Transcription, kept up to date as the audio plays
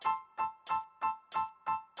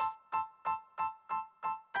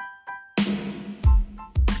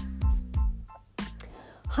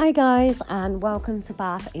Hi guys, and welcome to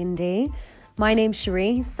Bath Indie. My name's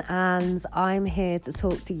Charisse and I'm here to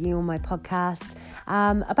talk to you on my podcast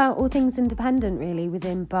about all things independent really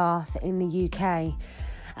within Bath in the UK.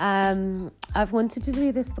 I've wanted to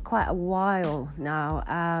do this for quite a while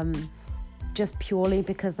now, just purely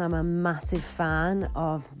because I'm a massive fan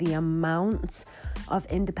of the amount of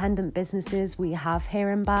independent businesses we have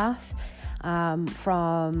here in Bath,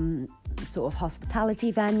 from sort of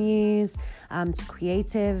hospitality venues to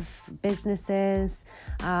creative businesses.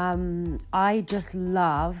 I just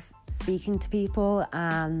love speaking to people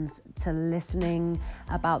and to listening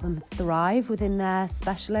about them thrive within their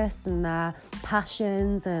specialists and their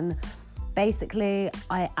passions, and basically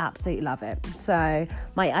I absolutely love it. So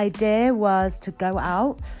my idea was to go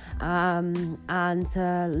out and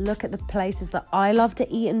to look at the places that I love to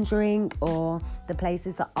eat and drink, or the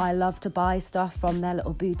places that I love to buy stuff from, their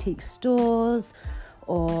little boutique stores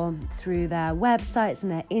or through their websites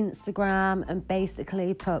and their Instagram, and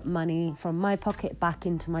basically put money from my pocket back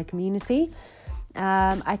into my community.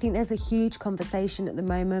 I think there's a huge conversation at the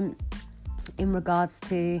moment in regards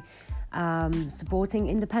to supporting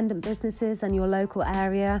independent businesses and your local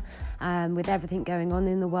area. With everything going on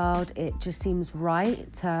in the world, it just seems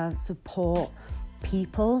right to support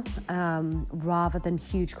people rather than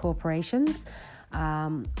huge corporations.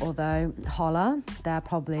 Although holla, they're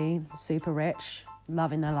probably super rich,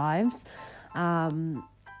 loving their lives,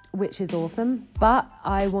 which is awesome. But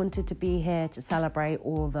I wanted to be here to celebrate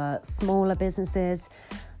all the smaller businesses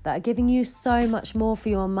that are giving you so much more for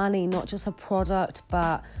your money, not just a product,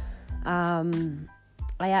 but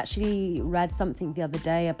I actually read something the other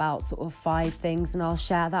day about sort of 5 things, and I'll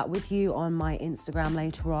share that with you on my Instagram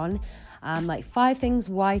later on. Like 5 things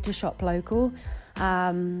why to shop local.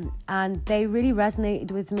 And they really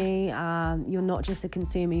resonated with me. You're not just a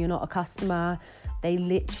consumer, you're not a customer. They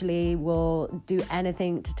literally will do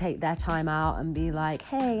anything to take their time out and be like,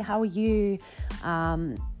 hey, how are you?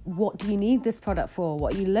 What do you need this product for?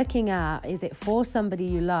 What are you looking at? Is it for somebody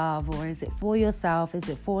you love, or is it for yourself? Is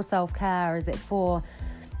it for self-care? Is it for,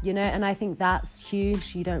 and I think that's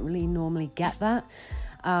huge. You don't really normally get that.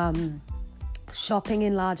 Shopping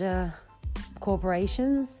in larger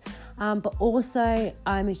corporations. But also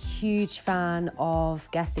I'm a huge fan of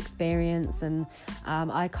guest experience, and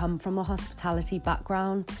I come from a hospitality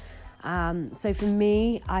background. So for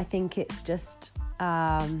me, I think it's just,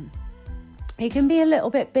 it can be a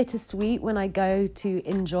little bit bittersweet when I go to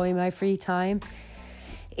enjoy my free time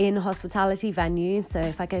in hospitality venues. So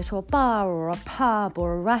if I go to a bar or a pub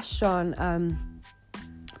or a restaurant,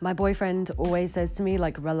 my boyfriend always says to me,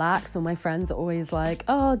 like, relax, or my friends are always like,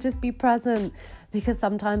 oh, just be present, because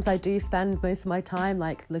sometimes I do spend most of my time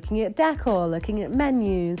like looking at decor, looking at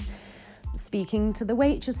menus, speaking to the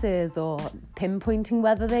waitresses, or pinpointing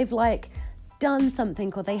whether they've like done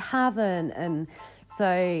something or they haven't. And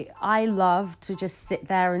so I love to just sit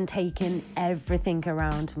there and take in everything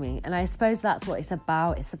around me. And I suppose that's what it's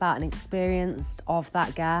about. It's about an experience of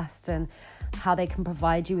that guest and how they can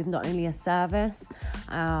provide you with not only a service,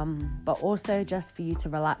 but also just for you to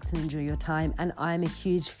relax and enjoy your time. And I'm a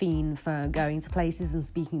huge fiend for going to places and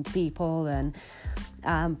speaking to people. And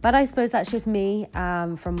but I suppose that's just me,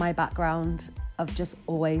 from my background of just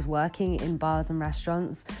always working in bars and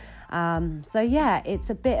restaurants. So yeah, it's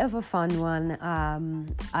a bit of a fun one.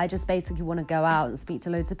 I just basically want to go out and speak to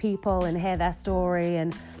loads of people and hear their story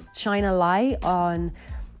and shine a light on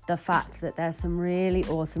the fact that there's some really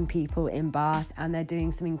awesome people in Bath, and they're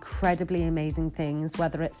doing some incredibly amazing things,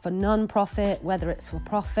 whether it's for non-profit, whether it's for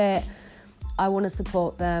profit. I want to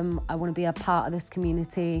support them. I want to be a part of this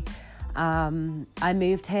community. I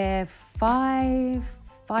moved here five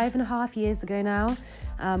and a half years ago now.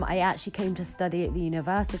 I actually came to study at the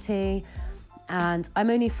university, and I'm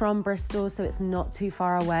only from Bristol, so it's not too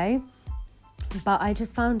far away. But I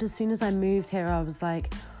just found as soon as I moved here, I was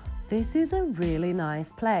like, this is a really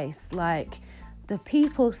nice place. Like, the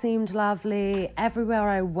people seemed lovely. Everywhere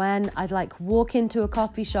I went, I'd like walk into a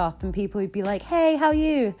coffee shop and people would be like, hey, how are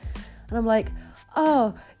you? And I'm like,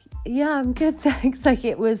 oh, yeah, I'm good, thanks. Like,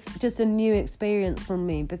 it was just a new experience for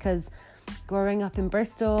me, because growing up in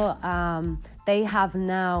Bristol, they have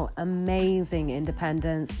now amazing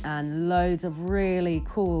independence and loads of really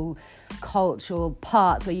cool cultural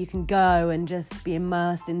parts where you can go and just be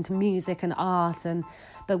immersed into music and art.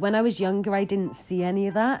 But when I was younger, I didn't see any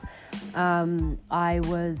of that. I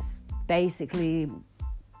was basically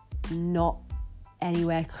not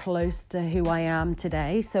anywhere close to who I am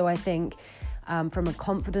today. So I think from a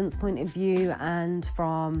confidence point of view and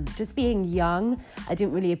from just being young, I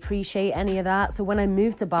didn't really appreciate any of that. So when I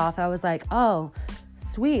moved to Bath, I was like, oh,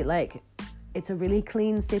 sweet, like it's a really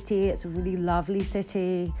clean city. It's a really lovely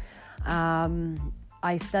city.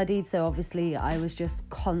 I studied, so obviously I was just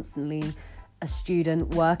constantly a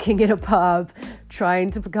student working in a pub,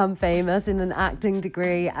 trying to become famous in an acting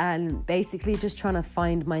degree, and basically just trying to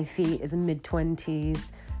find my feet as a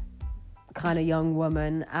mid-20s kind of young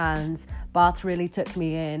woman. And Bath really took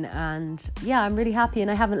me in, and yeah, I'm really happy,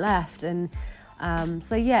 and I haven't left. And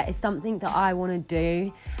so yeah, it's something that I want to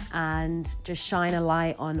do and just shine a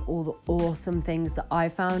light on all the awesome things that I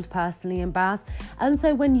found personally in Bath. And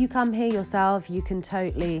so when you come here yourself, you can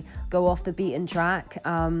totally go off the beaten track.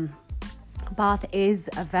 Bath is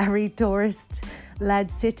a very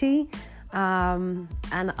tourist-led city, and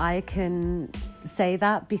I can say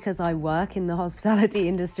that because I work in the hospitality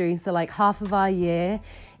industry. So like half of our year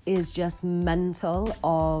is just mental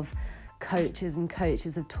of coaches and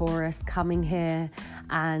coaches of tourists coming here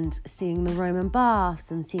and seeing the Roman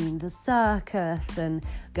baths and seeing the circus and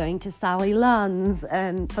going to Sally Lunn's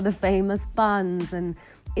and for the famous buns. And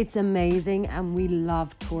it's amazing, and we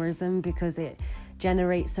love tourism because it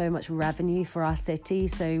generates so much revenue for our city,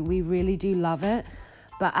 so we really do love it.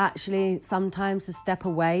 But actually sometimes to step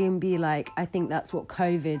away and be like, I think that's what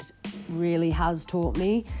COVID really has taught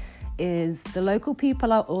me, is the local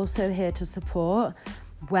people are also here to support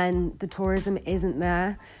when the tourism isn't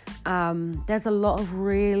there. There's a lot of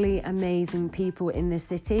really amazing people in this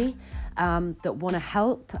city that want to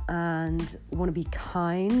help and want to be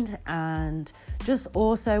kind and just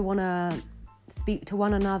also want to speak to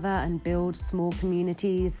one another and build small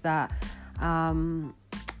communities that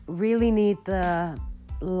really need the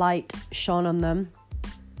light shone on them,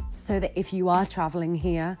 so that if you are traveling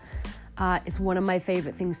here, it's one of my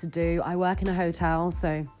favorite things to do. I work in a hotel,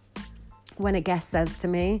 so when a guest says to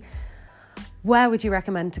me, where would you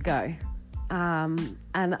recommend to go? And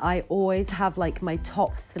I always have like my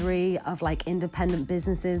top 3 of like independent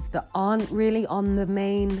businesses that aren't really on the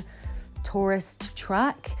main tourist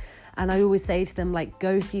track. And I always say to them, like,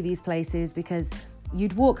 go see these places, because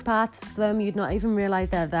you'd walk past them, you'd not even realize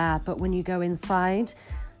they're there. But when you go inside,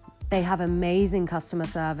 they have amazing customer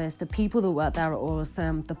service. The people that work there are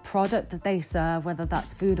awesome. The product that they serve, whether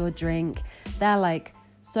that's food or drink, they're like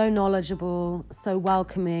so knowledgeable, so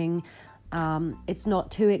welcoming. It's not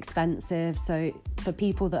too expensive. So for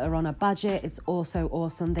people that are on a budget, it's also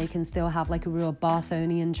awesome. They can still have like a real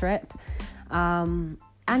Bathonian trip. And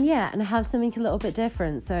have something a little bit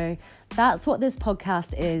different. So that's what this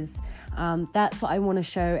podcast is. That's what I want to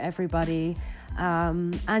show everybody.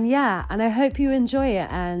 And I hope you enjoy it.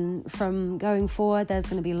 And from going forward, there's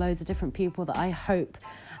going to be loads of different people that I hope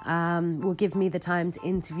will give me the time to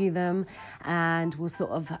interview them, and we'll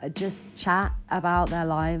sort of just chat about their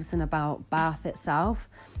lives and about Bath itself.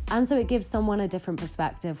 And so it gives someone a different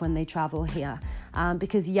perspective when they travel here.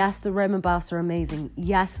 Because yes, the Roman baths are amazing.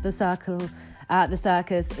 Yes, the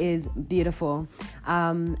circus is beautiful.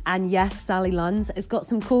 And yes, Sally Lunn's, it's got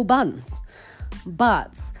some cool buns.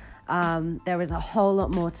 But there is a whole lot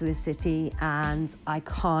more to this city, and I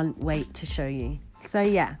can't wait to show you. So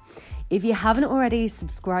yeah, if you haven't already,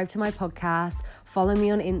 subscribe to my podcast. Follow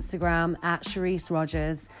me on Instagram at Charisse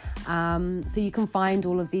Rogers, so you can find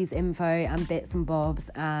all of these info and bits and bobs,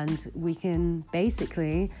 and we can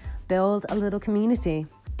basically build a little community.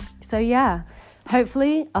 So yeah,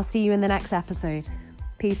 hopefully I'll see you in the next episode.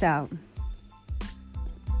 Peace out.